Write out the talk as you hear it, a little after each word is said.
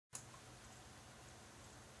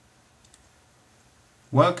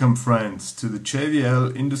Welcome friends to the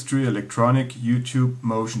JVL Industry Electronic YouTube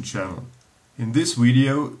motion channel. In this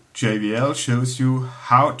video JVL shows you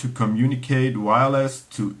how to communicate wireless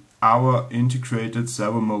to our integrated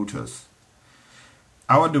servo motors.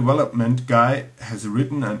 Our development guy has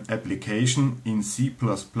written an application in C++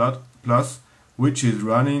 which is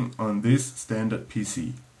running on this standard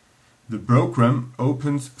PC. The program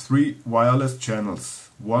opens 3 wireless channels,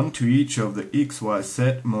 one to each of the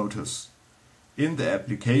XYZ motors. In the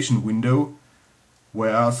application window,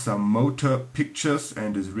 where are some motor pictures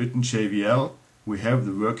and is written JVL, we have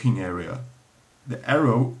the working area. The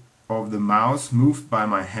arrow of the mouse moved by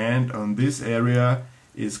my hand on this area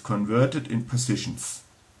is converted in positions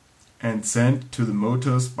and sent to the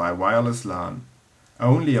motors by wireless LAN.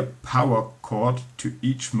 Only a power cord to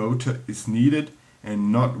each motor is needed and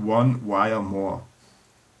not one wire more.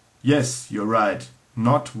 Yes, you're right,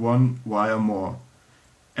 not one wire more.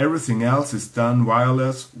 Everything else is done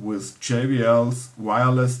wireless with JVL's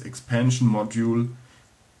wireless expansion module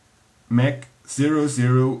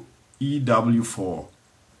MAC00EW4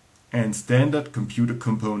 and standard computer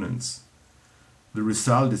components. The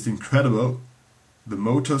result is incredible. The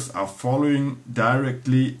motors are following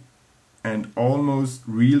directly and almost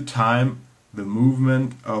real time the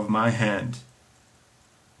movement of my hand.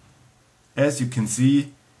 As you can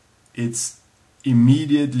see, it's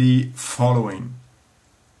immediately following.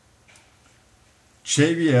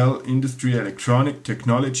 JVL Industry Electronic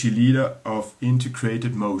Technology Leader of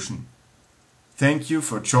Integrated Motion. Thank you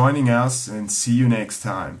for joining us and see you next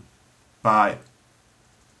time. Bye.